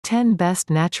10 Best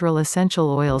Natural Essential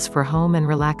Oils for Home and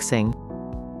Relaxing.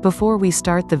 Before we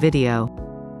start the video,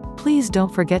 please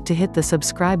don't forget to hit the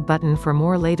subscribe button for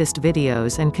more latest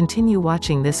videos and continue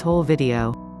watching this whole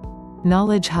video.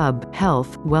 Knowledge Hub,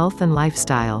 Health, Wealth and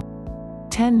Lifestyle.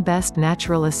 10 Best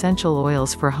Natural Essential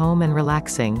Oils for Home and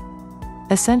Relaxing.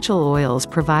 Essential oils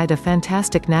provide a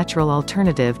fantastic natural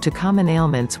alternative to common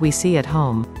ailments we see at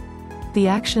home. The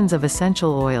actions of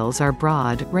essential oils are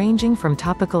broad, ranging from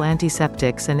topical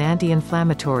antiseptics and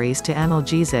anti-inflammatories to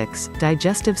analgesics,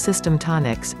 digestive system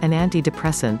tonics, and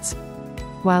antidepressants.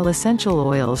 While essential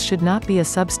oils should not be a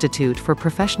substitute for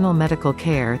professional medical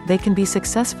care, they can be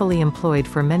successfully employed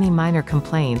for many minor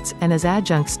complaints, and as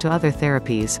adjuncts to other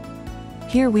therapies.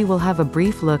 Here we will have a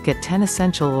brief look at 10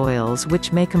 essential oils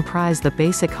which may comprise the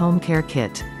basic home care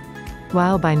kit.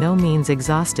 While by no means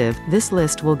exhaustive, this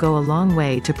list will go a long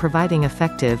way to providing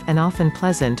effective, and often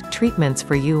pleasant, treatments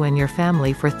for you and your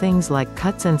family for things like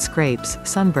cuts and scrapes,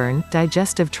 sunburn,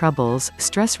 digestive troubles,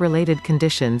 stress-related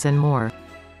conditions and more.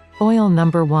 Oil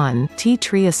number 1, Tea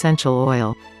Tree Essential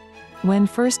Oil. When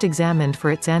first examined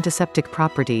for its antiseptic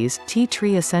properties, tea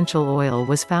tree essential oil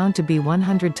was found to be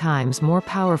 100 times more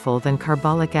powerful than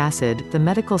carbolic acid, the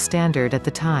medical standard at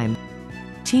the time.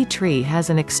 Tea tree has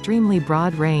an extremely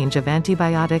broad range of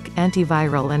antibiotic,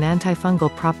 antiviral and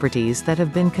antifungal properties that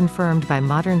have been confirmed by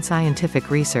modern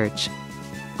scientific research.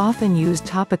 Often used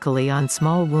topically on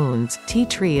small wounds, tea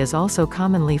tree is also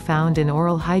commonly found in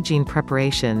oral hygiene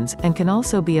preparations, and can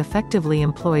also be effectively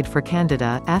employed for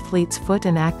candida, athlete's foot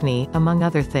and acne, among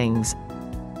other things.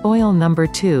 Oil number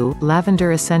 2,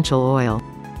 Lavender Essential Oil.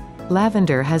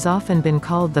 Lavender has often been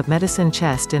called the medicine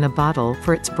chest in a bottle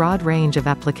for its broad range of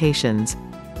applications.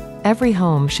 Every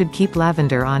home should keep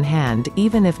lavender on hand,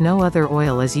 even if no other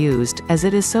oil is used, as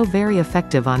it is so very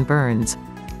effective on burns.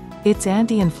 Its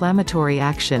anti-inflammatory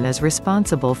action is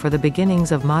responsible for the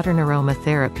beginnings of modern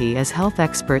aromatherapy, as health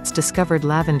experts discovered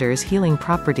lavender's healing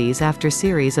properties after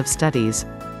series of studies.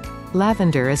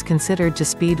 Lavender is considered to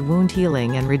speed wound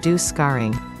healing and reduce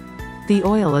scarring. The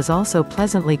oil is also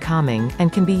pleasantly calming,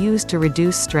 and can be used to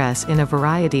reduce stress in a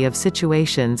variety of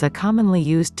situations. A commonly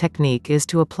used technique is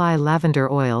to apply lavender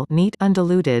oil, neat,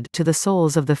 undiluted, to the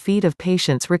soles of the feet of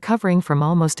patients recovering from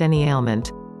almost any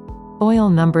ailment. Oil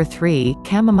number 3,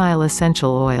 Chamomile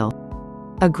Essential Oil.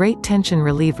 A great tension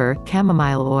reliever,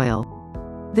 chamomile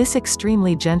oil. This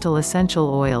extremely gentle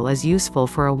essential oil is useful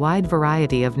for a wide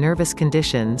variety of nervous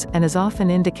conditions, and is often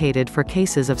indicated for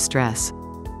cases of stress.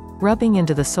 Rubbing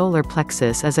into the solar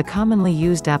plexus is a commonly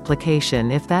used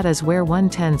application if that is where one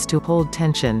tends to hold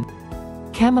tension.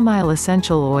 Chamomile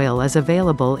essential oil is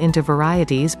available into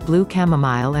varieties, blue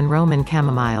chamomile and Roman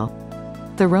chamomile.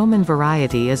 The Roman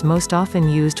variety is most often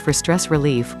used for stress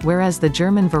relief, whereas the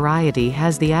German variety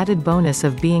has the added bonus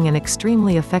of being an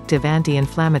extremely effective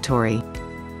anti-inflammatory.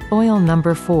 Oil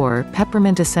number 4,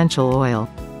 Peppermint Essential Oil.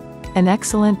 An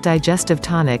excellent digestive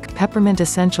tonic, peppermint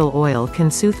essential oil can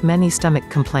soothe many stomach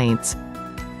complaints.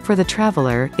 For the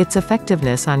traveler, its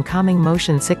effectiveness on calming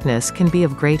motion sickness can be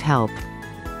of great help.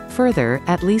 Further,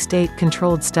 at least 8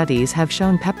 controlled studies have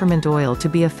shown peppermint oil to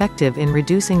be effective in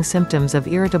reducing symptoms of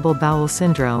irritable bowel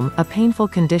syndrome, a painful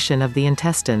condition of the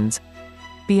intestines.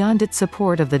 Beyond its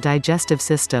support of the digestive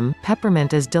system,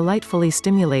 peppermint is delightfully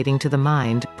stimulating to the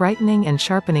mind, brightening and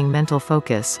sharpening mental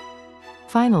focus.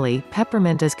 Finally,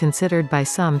 peppermint is considered by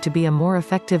some to be a more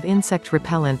effective insect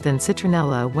repellent than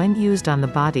citronella when used on the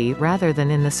body rather than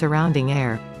in the surrounding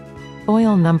air.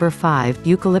 Oil number 5,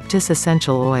 Eucalyptus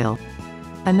Essential Oil.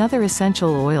 Another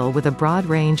essential oil with a broad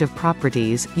range of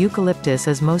properties, eucalyptus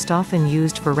is most often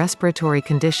used for respiratory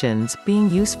conditions, being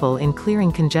useful in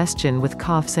clearing congestion with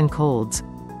coughs and colds.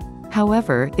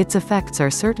 However, its effects are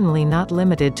certainly not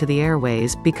limited to the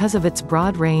airways. Because of its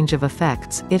broad range of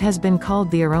effects, it has been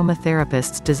called the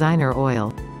aromatherapist's designer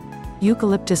oil.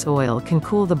 Eucalyptus oil can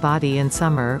cool the body in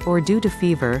summer, or due to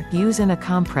fever, use in a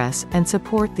compress, and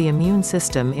support the immune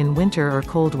system in winter or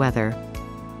cold weather.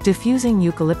 Diffusing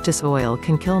eucalyptus oil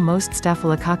can kill most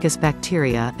Staphylococcus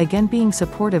bacteria, again being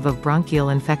supportive of bronchial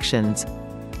infections.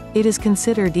 It is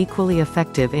considered equally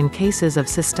effective in cases of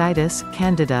cystitis,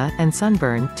 candida, and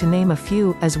sunburn, to name a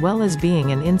few, as well as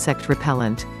being an insect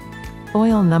repellent.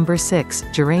 Oil number 6,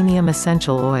 Geranium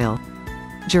Essential Oil.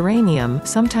 Geranium,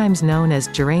 sometimes known as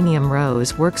geranium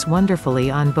rose, works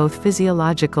wonderfully on both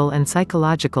physiological and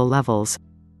psychological levels.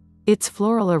 Its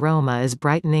floral aroma is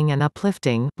brightening and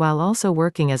uplifting, while also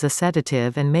working as a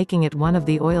sedative and making it one of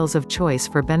the oils of choice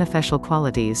for beneficial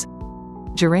qualities.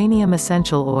 Geranium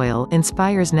essential oil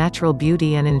inspires natural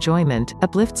beauty and enjoyment,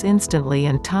 uplifts instantly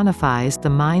and tonifies the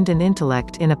mind and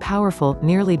intellect in a powerful,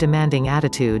 nearly demanding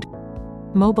attitude.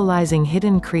 mobilizing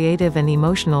hidden creative and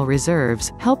emotional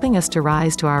reserves, helping us to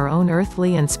rise to our own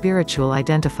earthly and spiritual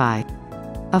identify.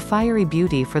 A fiery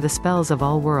beauty for the spells of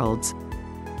all worlds.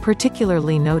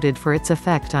 Particularly noted for its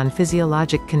effect on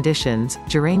physiologic conditions,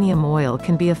 geranium oil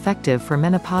can be effective for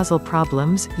menopausal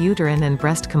problems, uterine and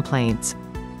breast complaints.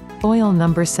 Oil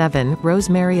number 7,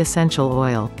 rosemary essential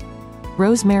oil.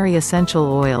 Rosemary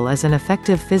essential oil is an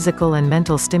effective physical and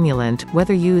mental stimulant,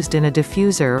 whether used in a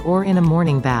diffuser or in a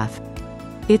morning bath.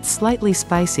 Its slightly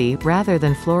spicy, rather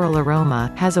than floral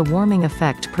aroma, has a warming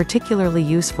effect particularly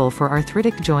useful for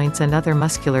arthritic joints and other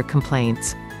muscular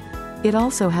complaints. It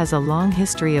also has a long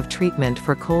history of treatment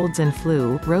for colds and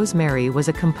flu. Rosemary was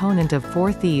a component of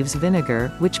 4 thieves vinegar,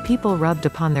 which people rubbed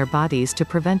upon their bodies to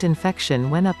prevent infection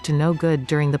when up to no good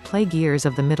during the plague years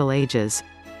of the Middle Ages.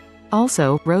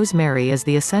 Also, rosemary is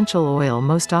the essential oil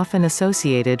most often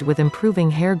associated with improving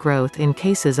hair growth in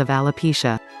cases of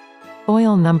alopecia.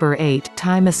 Oil number 8,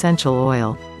 thyme essential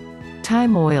oil.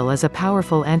 Thyme oil is a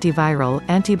powerful antiviral,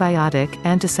 antibiotic,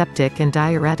 antiseptic and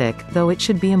diuretic, though it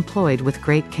should be employed with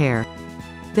great care.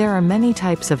 There are many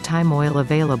types of thyme oil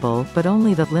available, but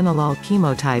only the linalool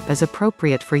chemotype is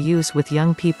appropriate for use with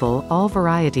young people. All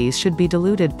varieties should be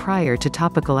diluted prior to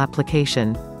topical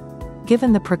application.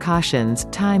 Given the precautions,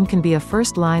 thyme can be a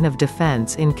first line of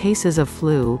defense in cases of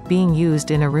flu, being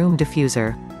used in a room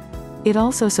diffuser. It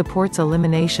also supports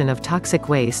elimination of toxic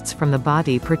wastes from the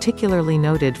body, particularly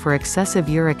noted for excessive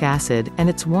uric acid, and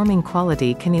its warming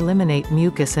quality can eliminate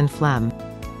mucus and phlegm.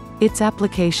 Its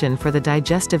application for the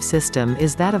digestive system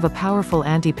is that of a powerful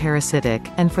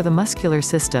antiparasitic, and for the muscular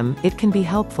system, it can be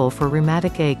helpful for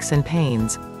rheumatic aches and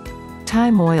pains.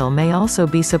 Thyme oil may also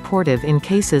be supportive in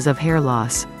cases of hair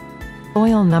loss.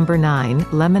 Oil number 9,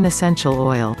 lemon essential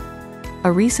oil.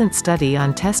 A recent study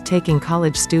on test-taking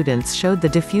college students showed the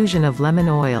diffusion of lemon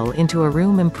oil into a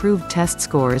room improved test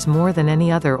scores more than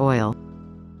any other oil.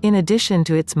 In addition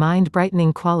to its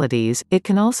mind-brightening qualities, it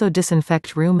can also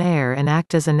disinfect room air and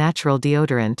act as a natural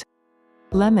deodorant.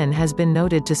 Lemon has been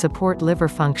noted to support liver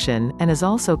function, and is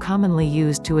also commonly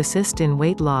used to assist in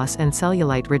weight loss and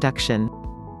cellulite reduction.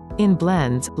 In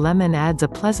blends, lemon adds a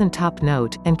pleasant top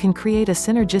note, and can create a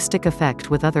synergistic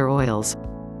effect with other oils.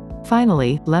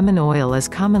 Finally, lemon oil is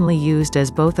commonly used as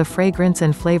both a fragrance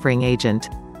and flavoring agent.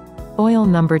 Oil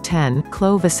number 10,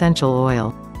 clove essential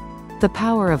oil. The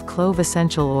power of clove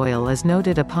essential oil is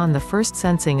noted upon the first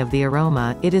sensing of the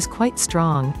aroma. It is quite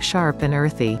strong, sharp and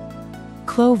earthy.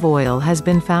 Clove oil has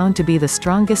been found to be the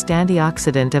strongest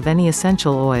antioxidant of any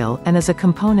essential oil, and is a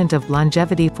component of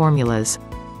longevity formulas.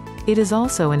 It is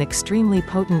also an extremely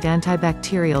potent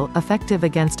antibacterial, effective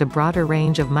against a broader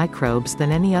range of microbes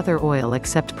than any other oil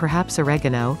except perhaps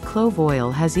oregano. Clove oil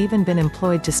has even been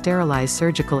employed to sterilize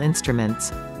surgical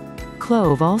instruments.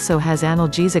 Clove also has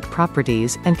analgesic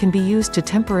properties, and can be used to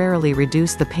temporarily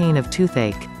reduce the pain of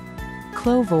toothache.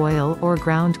 Clove oil, or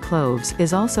ground cloves,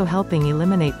 is also helping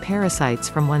eliminate parasites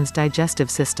from one's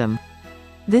digestive system.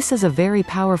 This is a very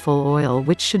powerful oil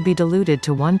which should be diluted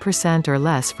to 1% or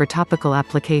less for topical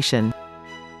application.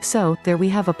 So, there we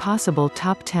have a possible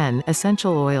top 10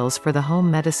 essential oils for the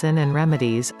home medicine and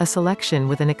remedies, a selection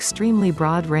with an extremely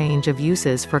broad range of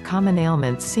uses for common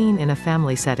ailments seen in a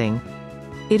family setting.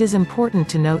 It is important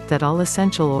to note that all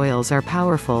essential oils are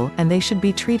powerful, and they should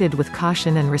be treated with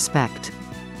caution and respect.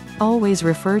 Always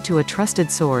refer to a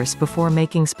trusted source before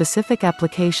making specific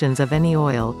applications of any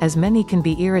oil, as many can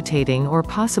be irritating or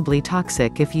possibly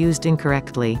toxic if used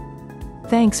incorrectly.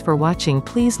 Thanks for watching.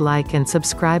 Please like and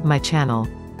subscribe my channel.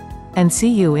 And see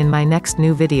you in my next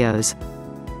new videos.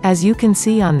 As you can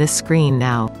see on this screen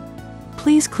now.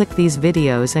 Please click these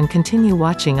videos and continue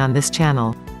watching on this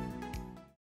channel.